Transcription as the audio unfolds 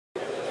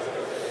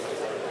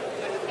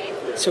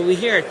So we're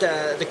here at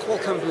the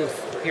Qualcomm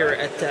booth here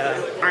at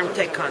ARM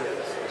Techcon.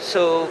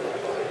 So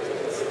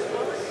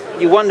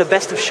you won the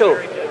best of show.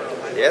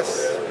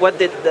 Yes. What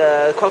did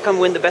Qualcomm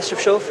win the best of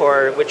show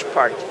for? Which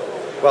part?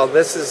 Well,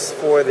 this is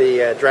for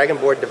the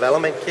DragonBoard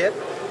Development Kit.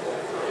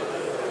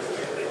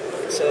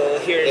 So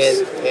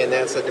here's and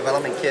that's a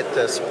development kit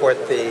to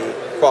support the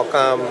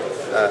Qualcomm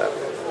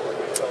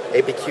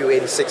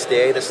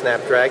APQ8060A, the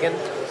Snapdragon,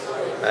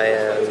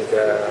 and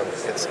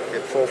it's a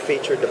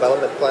full-featured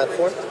development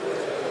platform.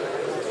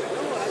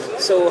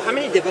 So how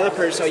many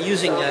developers are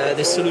using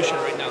this solution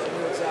right now?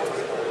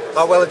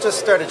 Well, it just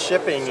started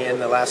shipping in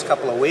the last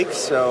couple of weeks,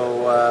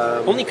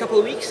 so Only a couple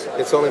of weeks?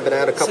 it's only been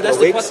out a couple so that's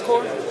of weeks. The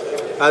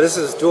quad-core? This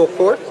is dual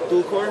core,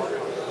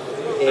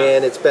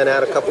 And it's been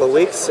out a couple of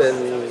weeks,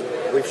 and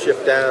we've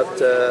shipped out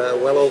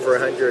well over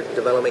 100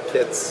 development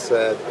kits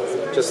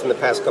just in the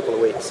past couple of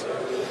weeks.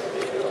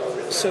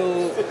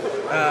 So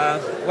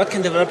what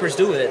can developers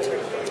do with it?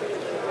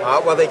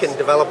 Well, they can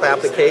develop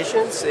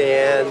applications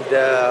and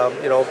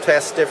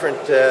test different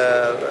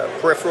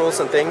peripherals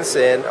and things,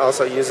 and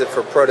also use it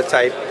for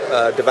prototype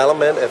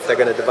development. If they're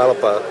going to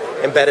develop a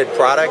embedded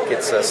product,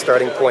 it's a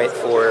starting point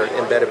for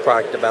embedded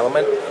product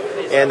development.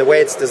 And the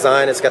way it's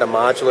designed, it's got a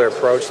modular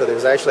approach. So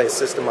there's actually a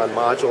system on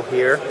module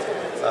here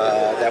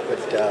that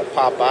would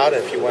pop out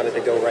if you wanted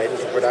to go right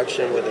into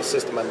production with a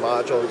system on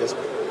module and just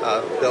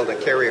build a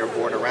carrier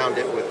board around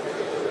it with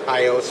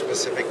I/O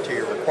specific to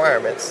your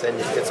requirements, and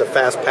it's a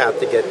fast path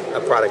to get a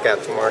product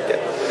out to market.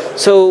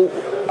 So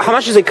how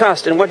much does it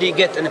cost, and what do you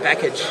get in the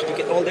package? Do you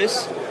get all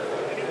this?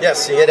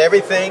 Yes, you get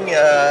everything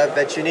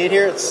that you need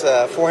here. It's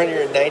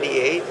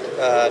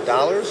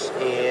 $498,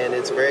 and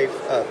it's a very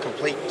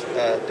complete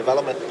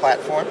development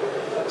platform.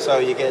 So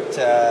you get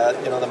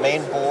the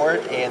main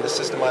board and the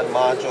system on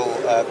module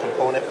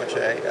component, which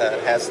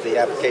has the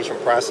application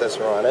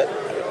processor on it.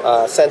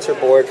 Sensor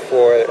board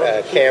for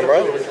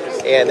camera,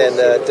 and then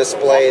the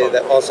display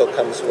that also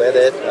comes with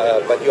it.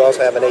 But you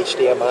also have an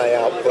HDMI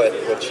output,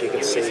 which you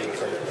can see. You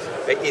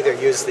can either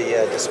use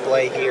the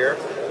display here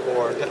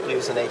or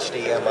use an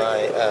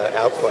HDMI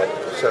output.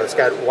 So it's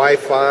got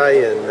Wi-Fi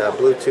and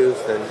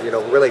Bluetooth, and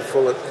really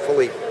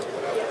fully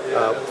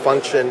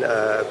function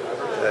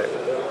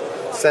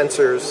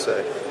sensors,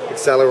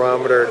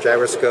 accelerometer,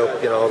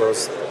 gyroscope. All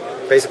those,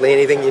 basically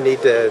anything you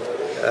need to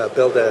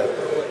build a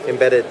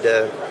embedded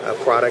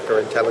product or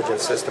intelligent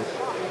system.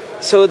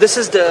 So this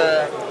is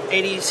the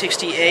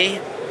 8060A,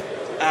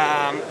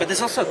 but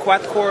there's also a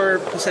quad-core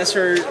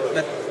processor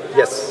that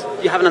yes,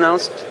 you haven't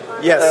announced.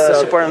 Yes,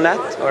 support on that?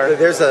 Or?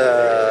 There's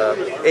a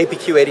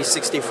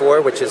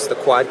APQ8060A, which is the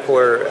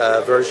quad-core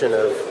version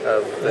of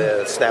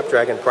the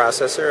Snapdragon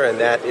processor, and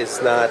that is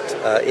not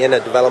in a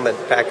development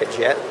package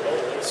yet.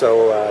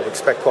 So we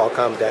expect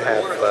Qualcomm to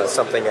have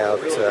something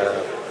out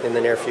in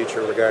the near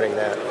future regarding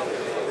that.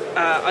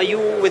 Are you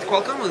with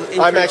Qualcomm or Intrinsyc?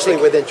 I'm actually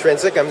with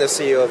Intrinsyc. I'm the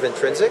CEO of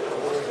Intrinsyc.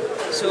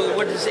 So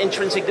what does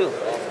Intrinsyc do?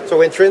 So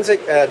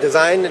Intrinsyc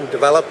designed and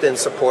developed and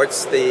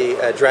supports the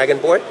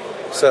DragonBoard.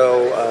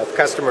 So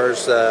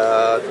customers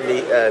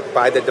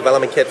buy the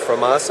development kit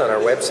from us on our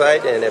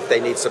website, and if they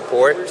need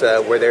support,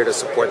 we're there to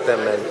support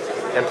them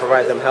and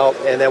provide them help.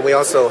 And then we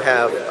also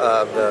have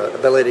the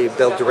ability to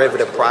build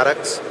derivative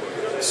products.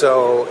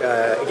 So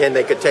again,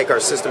 they could take our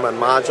system on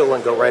module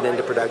and go right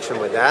into production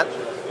with that.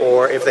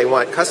 Or if they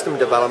want custom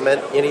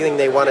development, anything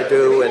they want to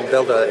do and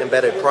build an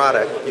embedded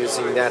product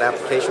using that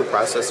application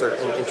processor,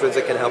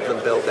 Intrinsyc can help them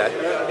build that,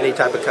 any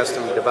type of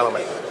custom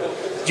development.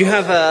 Do you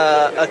have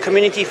a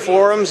community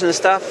forums and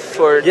stuff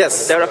for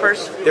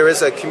developers? There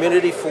is a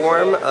community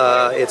forum.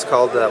 It's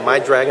called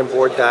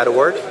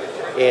mydragonboard.org,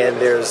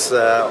 and there's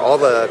all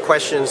the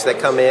questions that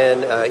come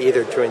in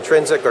either through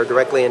Intrinsyc or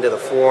directly into the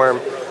forum.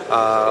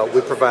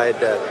 We provide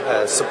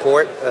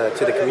support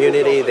to the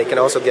community. They can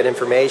also get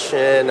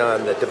information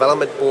on the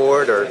development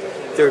board or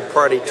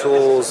third-party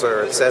tools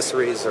or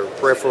accessories or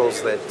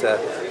peripherals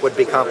that would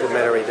be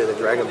complementary to the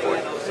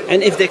DragonBoard.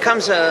 And if there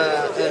comes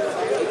a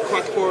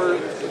quad-core,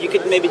 you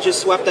could maybe just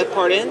swap that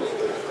part in?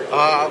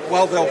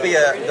 Well, there'll be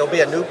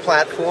a new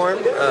platform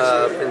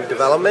in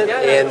development,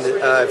 and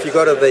if you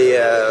go to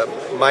the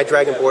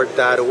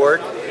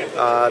mydragonboard.org,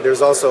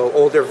 there's also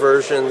older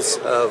versions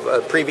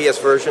of previous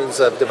versions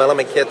of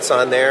development kits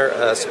on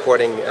there,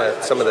 supporting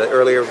some of the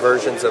earlier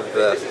versions of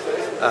the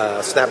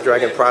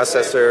Snapdragon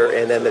processor,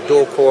 and then the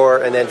dual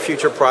core, and then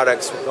future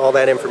products. All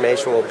that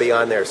information will be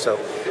on there. So,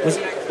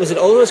 was it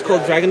always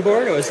called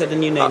DragonBoard, or is that a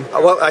new name?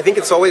 Well, I think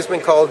it's always been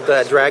called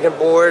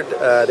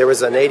DragonBoard. There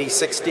was an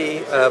 8060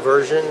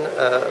 version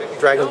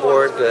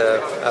DragonBoard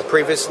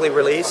previously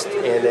released,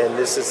 and then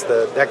this is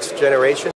the next generation.